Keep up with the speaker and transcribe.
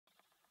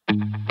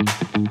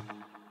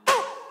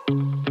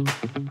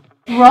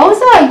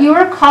Rosa, you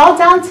were called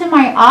down to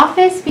my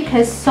office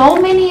because so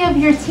many of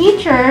your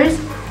teachers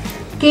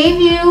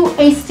gave you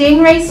a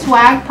Stingray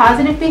Swag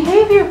positive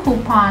behavior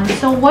coupon.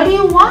 So what do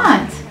you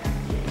want?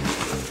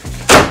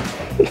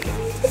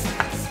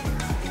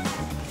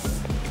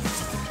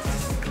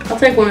 I'll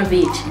take one of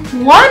each.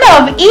 One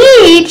of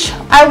each?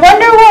 I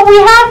wonder what we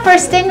have for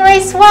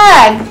Stingray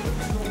Swag.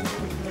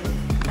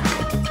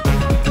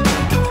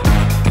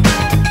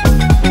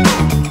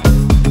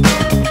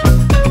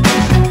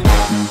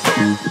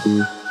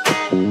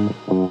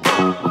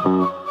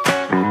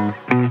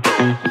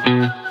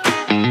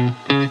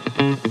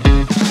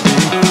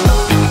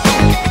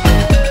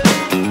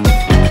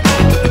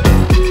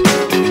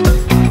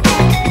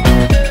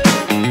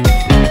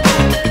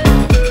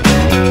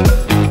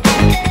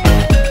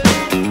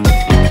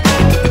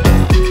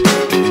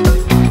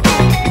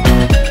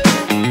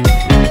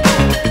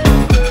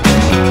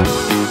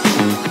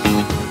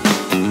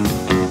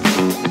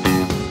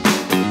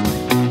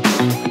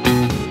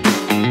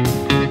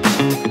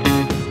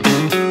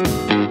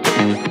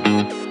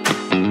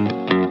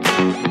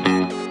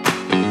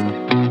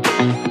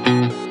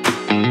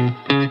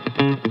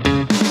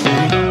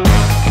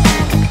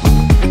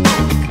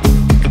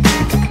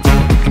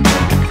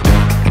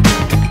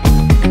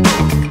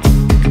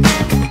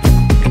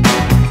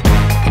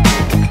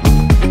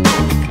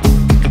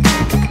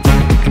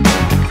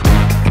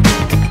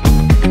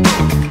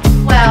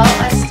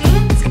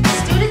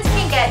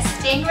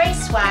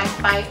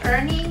 By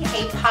earning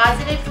a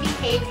positive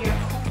behavior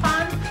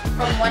coupon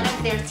from one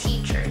of their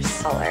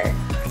teachers.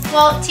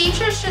 Well,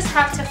 teachers just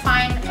have to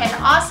find an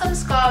awesome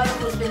scholar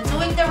who's been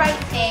doing the right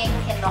thing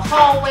in the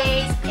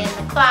hallways, in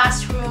the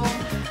classroom,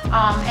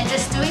 and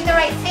just doing the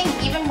right thing.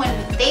 Even when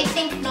they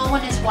think no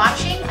one is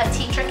watching, a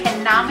teacher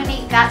can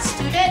nominate that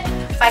student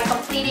by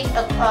completing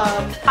a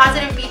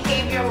positive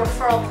behavior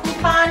referral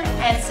coupon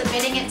and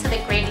submitting it to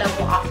the grade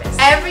level office.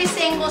 Every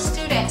single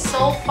student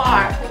so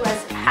far who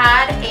has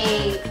had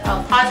a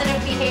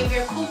positive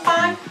behavior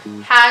coupon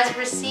has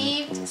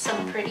received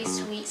some pretty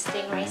sweet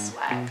Stingray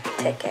Swag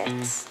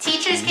tickets.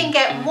 Teachers can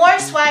get more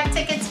swag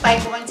tickets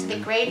by going to the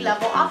grade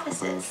level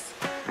offices.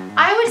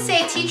 I would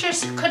say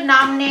teachers could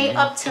nominate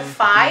up to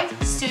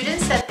 5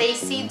 students that they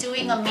see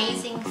doing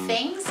amazing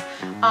things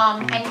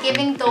and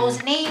giving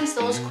those names,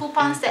 those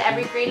coupons to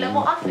every grade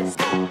level office.